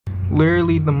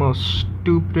Literally the most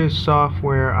stupidest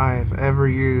software I have ever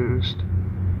used.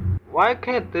 Why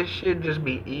can't this shit just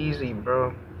be easy,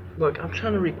 bro? Look, I'm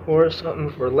trying to record something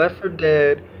for Left 4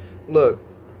 Dead. Look,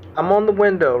 I'm on the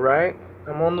window, right?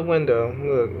 I'm on the window.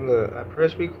 Look, I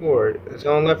press record. It's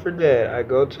on Left 4 Dead. I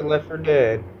go to Left 4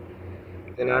 Dead.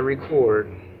 Then I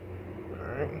record.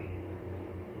 Alright.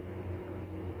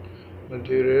 I'm gonna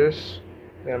do this.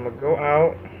 Then I'm gonna go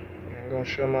out. I'm gonna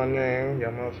show my name.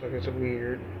 Y'all motherfuckers are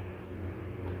weird.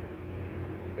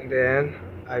 And then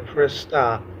I press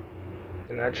stop.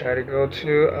 And I try to go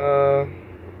to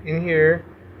in here.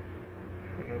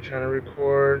 I'm trying to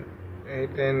record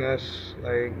anything that's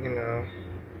like, you know,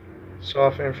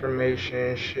 soft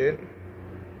information shit.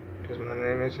 Because my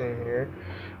name is in here.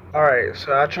 Alright,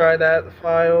 so I tried that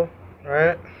file,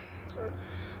 right?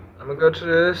 I'm gonna go to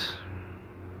this.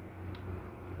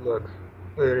 Look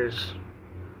at this.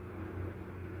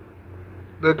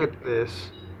 Look at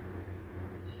this.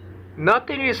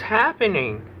 Nothing is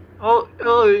happening.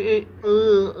 Hey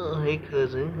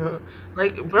cousin.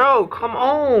 Like, bro, come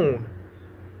on.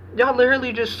 Y'all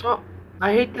literally just saw.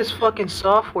 I hate this fucking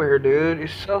software, dude.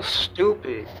 It's so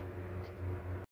stupid.